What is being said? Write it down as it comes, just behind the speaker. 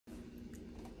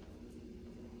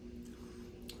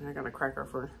I got a cracker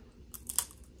for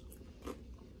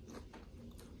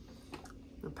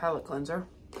a palette cleanser.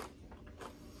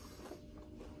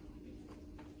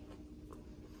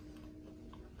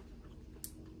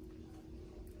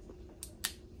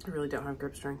 I really don't have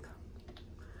grip strength.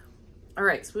 All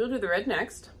right, so we'll do the red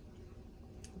next.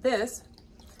 This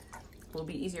will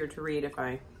be easier to read if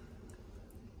I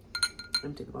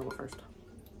empty the bottle first.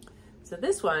 So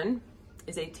this one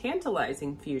is a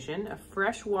tantalizing fusion of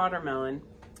fresh watermelon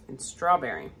and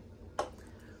strawberry.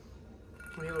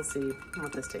 We will see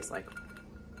what this tastes like.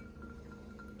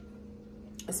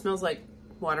 It smells like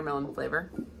watermelon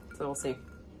flavor, so we'll see.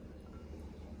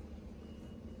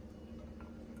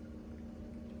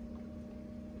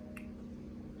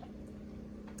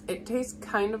 It tastes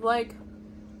kind of like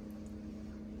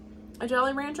a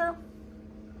Jolly Rancher.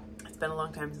 It's been a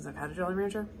long time since I've had a Jolly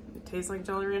Rancher. It tastes like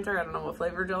Jolly Rancher. I don't know what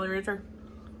flavor Jolly Rancher.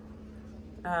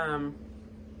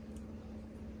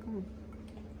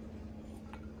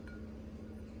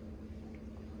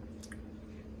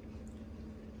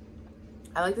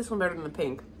 I like this one better than the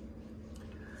pink.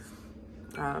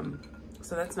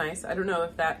 So that's nice. I don't know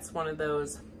if that's one of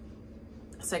those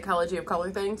psychology of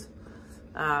color things,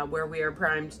 where we are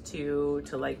primed to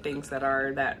like things that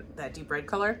are that deep red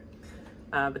color.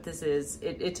 But this is,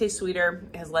 it tastes sweeter.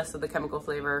 It has less of the chemical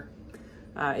flavor.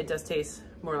 It does taste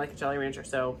more like a Jolly Rancher,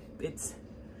 so it's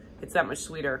that much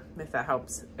sweeter, if that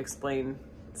helps explain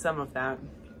some of that.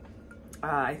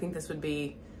 I think this would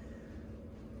be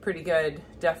pretty good,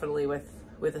 definitely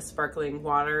with a sparkling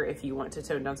water if you want to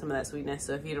tone down some of that sweetness.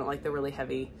 So if you don't like the really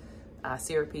heavy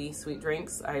syrupy sweet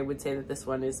drinks, I would say that this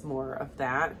one is more of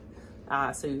that.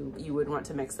 So you would want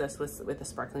to mix this with a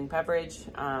sparkling beverage.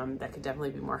 That could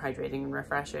definitely be more hydrating and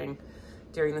refreshing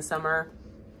during the summer.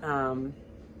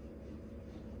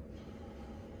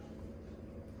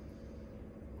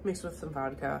 Mixed with some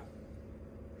vodka.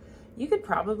 You could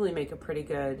probably make a pretty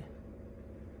good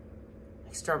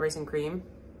like strawberries and cream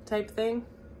type thing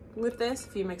with this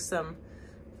if you mix some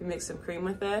cream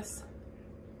with this.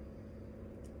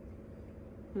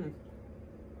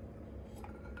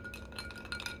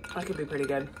 That could be pretty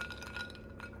good.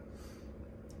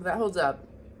 That holds up.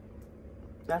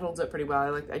 That holds up pretty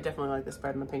well. I definitely like this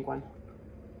better than the pink one.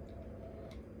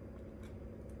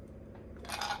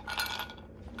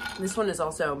 This one is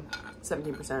also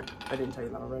 17%. I didn't tell you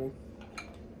that already.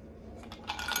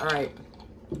 All right,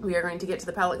 we are going to get to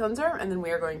the palette cleanser and then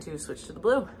we are going to switch to the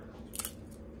blue.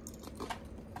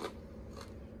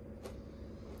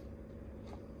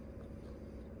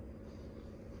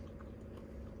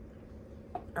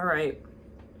 All right,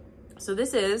 so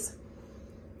this is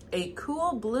a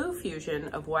cool blue fusion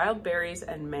of wild berries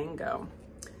and mango.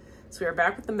 So we are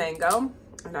back with the mango,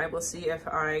 and I will see if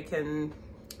I can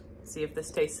see if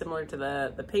this tastes similar to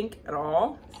the pink at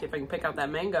all. See if I can pick out that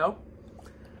mango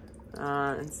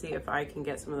and see if I can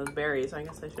get some of those berries. I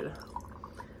guess I should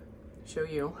show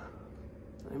you.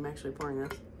 I'm actually pouring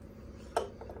this.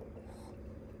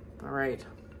 All right,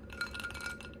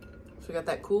 so we got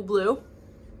that cool blue.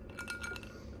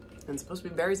 And it's supposed to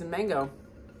be berries and mango.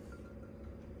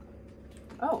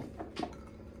 Oh,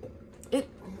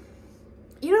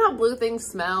 you know how blue things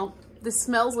smell? This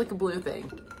smells like a blue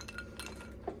thing.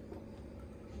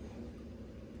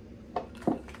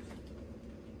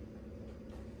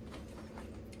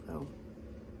 Oh.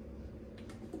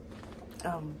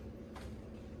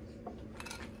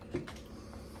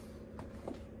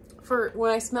 For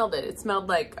when I smelled it, it smelled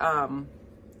like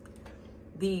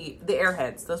the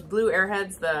airheads, those blue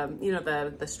airheads,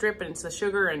 the strip, and it's the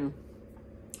sugar, and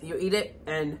you eat it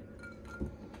and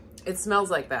it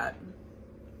smells like that.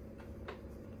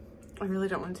 I really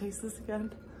don't want to taste this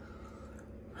again.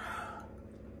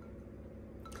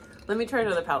 Let me try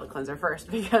another palette cleanser first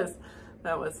because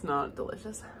that was not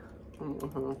delicious.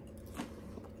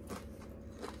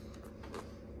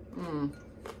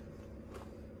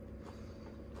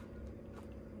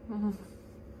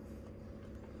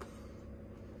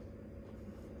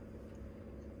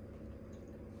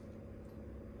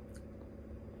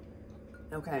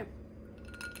 Okay.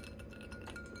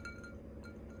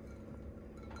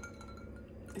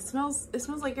 It smells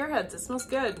like airheads. It smells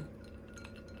good.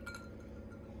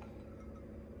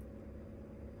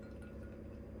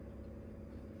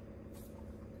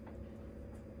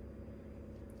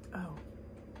 Oh.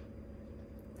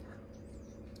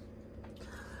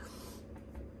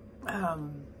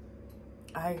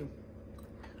 I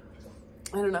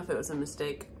don't know if it was a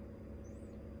mistake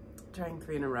trying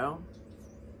 3 in a row,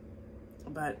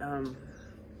 but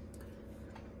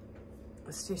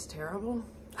this tastes terrible.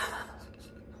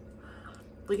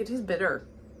 Like, it tastes bitter.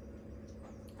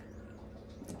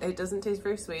 It doesn't taste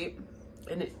very sweet.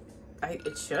 And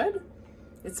it should.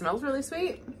 It smells really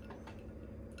sweet.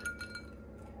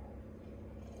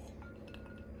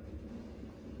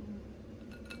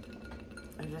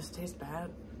 It just tastes bad.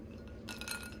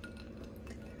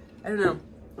 I don't know.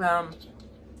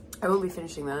 I won't be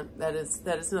finishing that. That is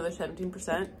another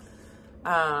 17%.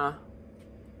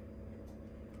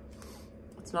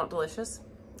 It's not delicious.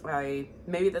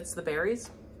 Maybe that's the berries.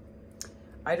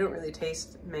 I don't really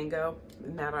taste mango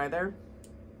in that either.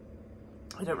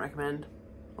 I don't recommend.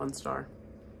 1 star.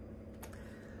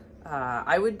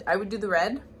 I would do the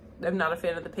red. I'm not a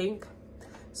fan of the pink.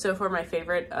 So far, my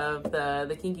favorite of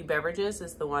the Kinky beverages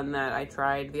is the one that I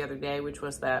tried the other day, which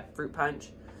was that fruit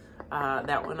punch.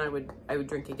 That one I would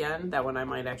drink again. That one I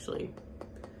might actually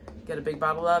get a big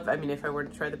bottle of. I mean, if I were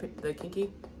to try the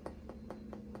Kinky.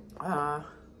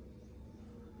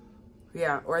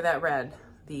 Yeah, or that red,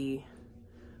 the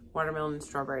watermelon and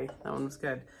strawberry. That one was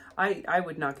good. I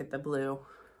would not get the blue.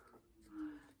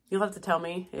 You'll have to tell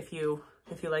me if you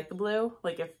like the blue.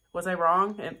 Like, was I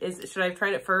wrong? Should I have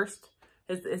tried it first?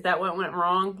 Is that what went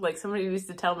wrong? Like, somebody used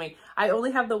to tell me. I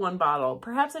only have the 1 bottle.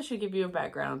 Perhaps I should give you a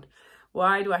background.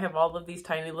 Why do I have all of these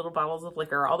tiny little bottles of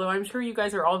liquor? Although I'm sure you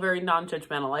guys are all very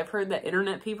non-judgmental. I've heard that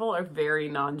internet people are very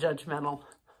non-judgmental.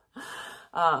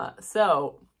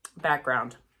 So,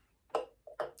 background.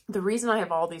 The reason I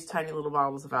have all these tiny little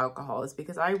bottles of alcohol is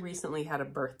because I recently had a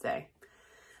birthday.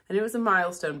 And it was a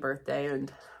milestone birthday,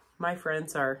 and my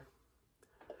friends are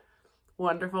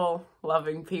wonderful,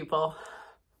 loving people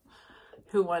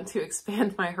who want to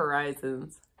expand my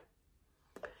horizons.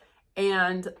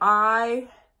 And I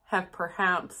have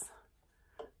perhaps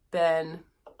been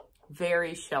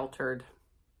very sheltered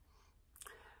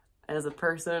as a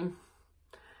person,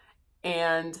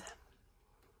 and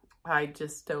I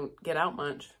just don't get out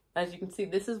much. As you can see,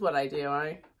 this is what I do.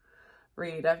 I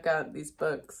read. I've got these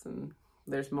books, and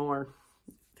there's more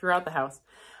throughout the house.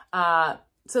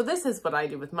 So this is what I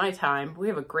do with my time. We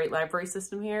have a great library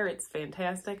system here. It's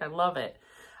fantastic. I love it.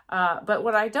 But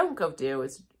what I don't go do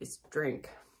is drink.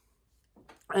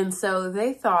 And so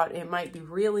they thought it might be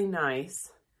really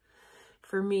nice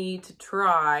for me to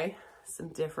try some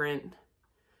different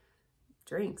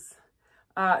drinks.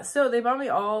 So they bought me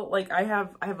all, like, I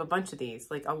have a bunch of these,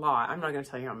 like a lot. I'm not going to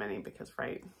tell you how many because,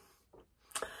 right.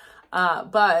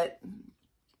 But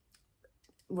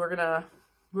we're going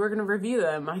to review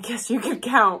them. I guess you could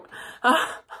count.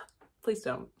 Please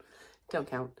don't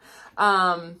count.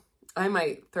 I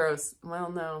might throw,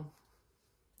 well, no.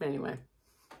 Anyway,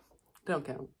 don't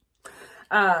count.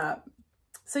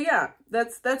 So yeah,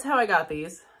 that's how I got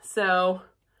these. So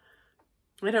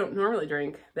I don't normally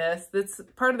drink this. That's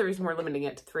part of the reason we're limiting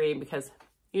it to 3, because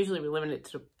usually we limit it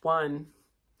to 1.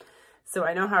 So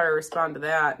I know how I respond to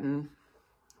that, and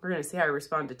we're going to see how I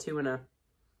respond to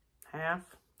 2.5.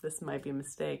 This might be a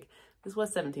mistake. This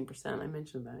was 17%. I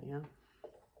mentioned that, yeah.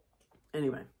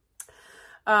 Anyway,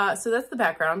 so that's the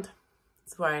background.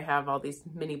 That's why I have all these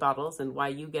mini bottles, and why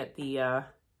you get the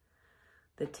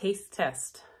taste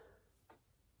test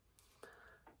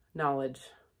knowledge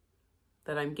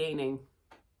that I'm gaining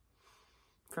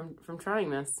from trying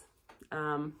this.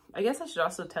 I guess I should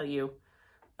also tell you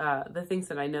the things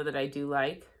that I know that I do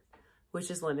like,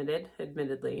 which is limited,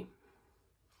 admittedly.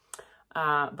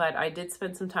 But I did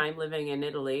spend some time living in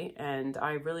Italy, and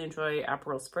I really enjoy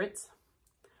Aperol Spritz.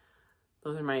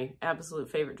 Those are my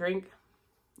absolute favorite drink.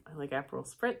 I like Aperol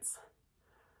Spritz.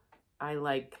 I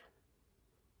like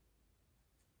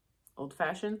Old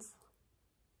Fashions.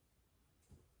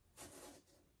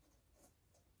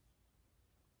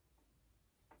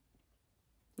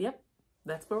 Yep,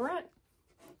 that's where we're at.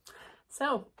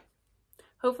 So,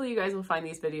 hopefully you guys will find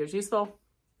these videos useful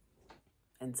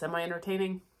and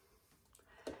semi-entertaining.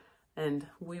 And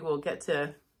we will get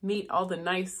to meet all the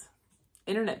nice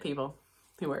internet people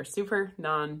who are super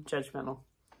non-judgmental.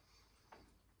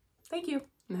 Thank you,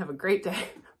 and have a great day.